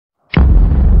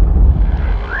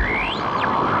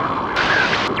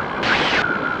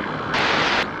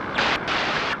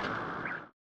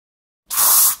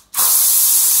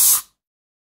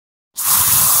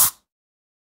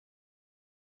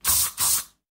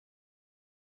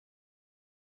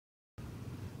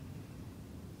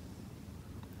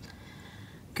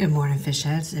Good morning, fish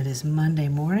heads. It is Monday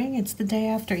morning. It's the day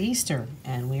after Easter,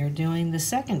 and we are doing the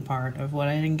second part of what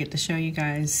I didn't get to show you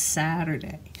guys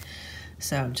Saturday.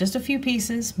 So just a few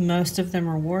pieces. Most of them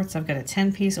are warts. I've got a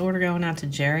 10-piece order going out to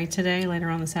Jerry today, later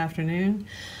on this afternoon.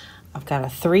 I've got a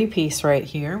 3-piece right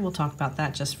here. We'll talk about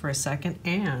that just for a second.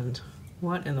 And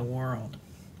what in the world?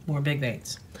 More big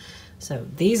baits. So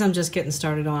these I'm just getting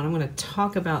started on. I'm going to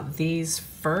talk about these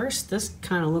first. This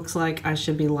kind of looks like I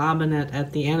should be lobbing it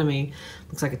at the enemy.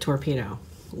 Looks like a torpedo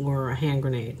or a hand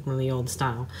grenade, one of the old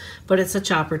style. But it's a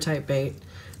chopper type bait.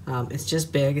 It's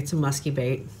just big. It's a musky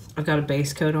bait. I've got a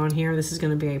base coat on here. This is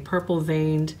going to be a purple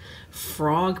veined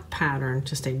frog pattern,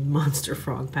 just a monster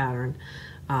frog pattern,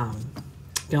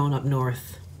 going up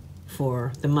north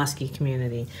for the musky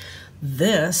community.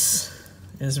 This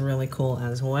is really cool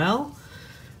as well.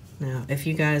 Now, if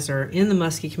you guys are in the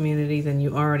musky community, then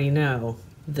you already know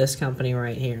this company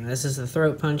right here. This is the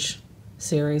Throat Punch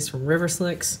series from River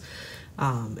Slicks.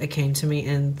 It came to me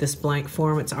in this blank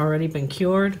form. It's already been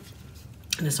cured,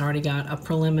 and it's already got a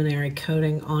preliminary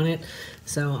coating on it.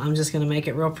 So I'm just going to make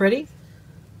it real pretty.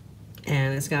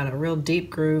 And it's got a real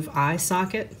deep groove eye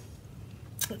socket.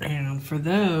 And for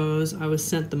those, I was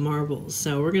sent the marbles.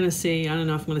 So we're going to see, I don't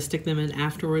know if I'm going to stick them in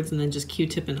afterwards and then just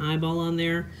Q-tip an eyeball on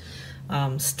there.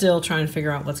 Still trying to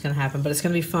figure out what's going to happen, but it's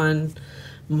going to be fun.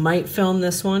 Might film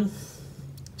this one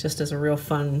just as a real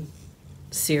fun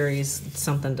series,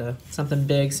 something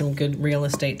big, some good real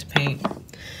estate to paint.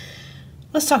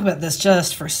 Let's talk about this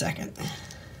just for a second.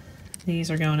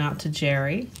 These are going out to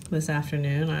Jerry this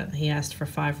afternoon. He asked for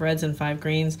 5 reds and 5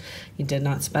 greens. He did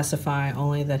not specify,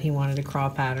 only that he wanted a craw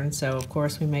pattern, so of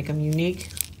course we make them unique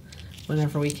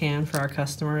whenever we can for our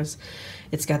customers.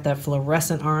 It's got that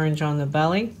fluorescent orange on the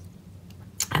belly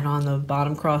and on the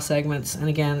bottom cross segments. And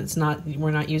again,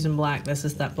 we're not using black. This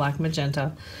is that black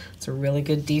magenta. It's a really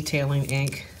good detailing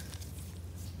ink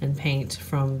and paint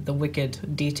from the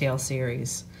Wicked Detail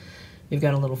series. You've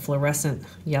got a little fluorescent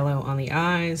yellow on the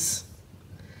eyes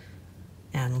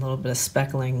and a little bit of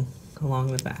speckling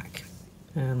along the back.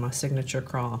 And my signature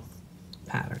craw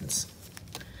patterns.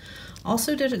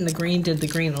 Also did it in the green, did the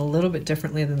green a little bit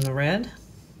differently than the red.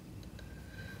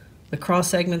 The cross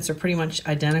segments are pretty much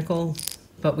identical,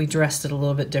 but we dressed it a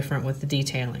little bit different with the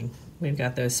detailing. We've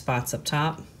got those spots up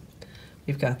top.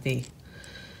 We've got this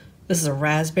is a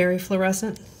raspberry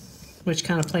fluorescent, which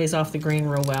kind of plays off the green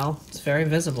real well. It's very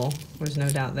visible, there's no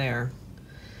doubt there.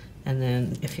 And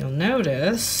then if you'll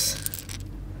notice,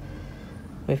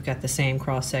 we've got the same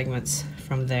cross segments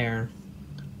from there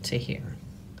to here.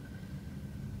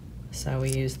 So we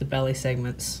use the belly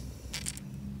segments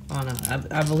on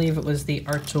I believe it was the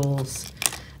Art Tools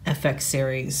FX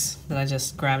series that I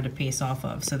just grabbed a piece off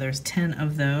of. So there's 10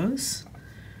 of those.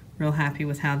 Real happy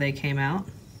with how they came out.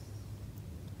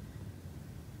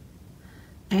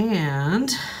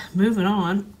 And moving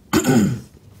on,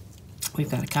 we've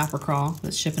got a copper crawl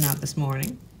that's shipping out this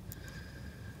morning.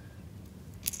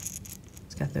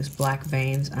 It's got those black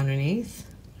veins underneath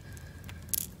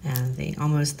and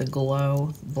almost the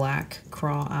glow black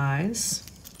craw eyes.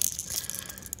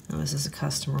 Now this is a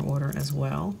customer order as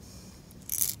well.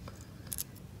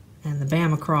 And the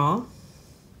Bama crawl.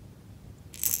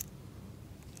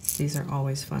 These are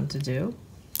always fun to do.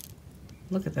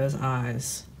 Look at those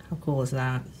eyes. How cool is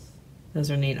that?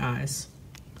 Those are neat eyes.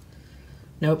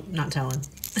 Nope, not telling.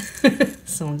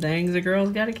 Some things a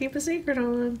girl's got to keep a secret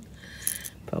on.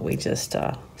 But we just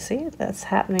see it. That's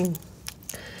happening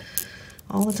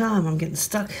all the time. I'm getting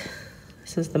stuck.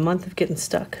 This is the month of getting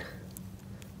stuck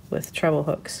with treble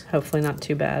hooks. Hopefully not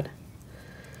too bad.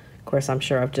 Of course, I'm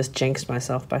sure I've just jinxed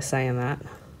myself by saying that.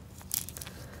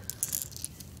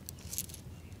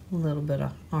 A little bit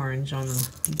of orange on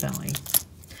the belly.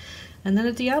 And then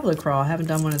a Diablo crawl. I haven't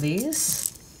done one of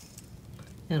these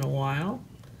in a while.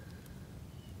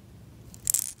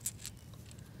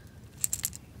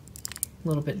 A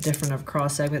little bit different of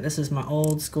cross segment. This is my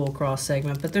old school cross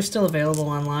segment, but they're still available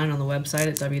online on the website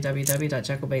at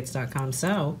www.jekyllbaits.com.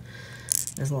 So,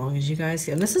 as long as you guys,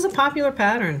 and this is a popular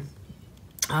pattern.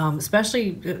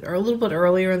 Especially a little bit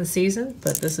earlier in the season,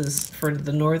 but this is for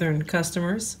the northern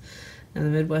customers and the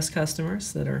Midwest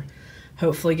customers that are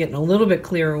hopefully getting a little bit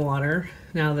clearer water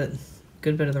now that a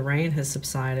good bit of the rain has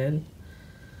subsided.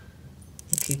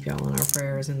 We'll keep y'all in our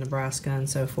prayers in Nebraska and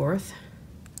so forth.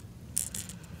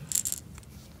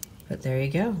 But there you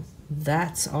go.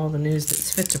 That's all the news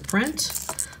that's fit to print.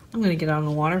 I'm going to get out on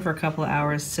the water for a couple of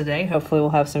hours today. Hopefully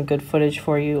we'll have some good footage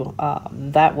for you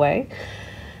that way.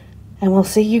 And we'll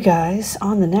see you guys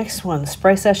on the next one. The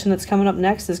spray session that's coming up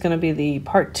next is going to be the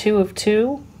part 2 of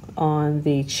 2 on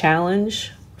the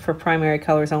challenge For primary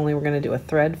colors only, we're going to do a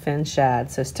thread fin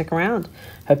shad, so stick around.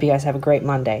 Hope you guys have a great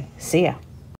Monday. See ya.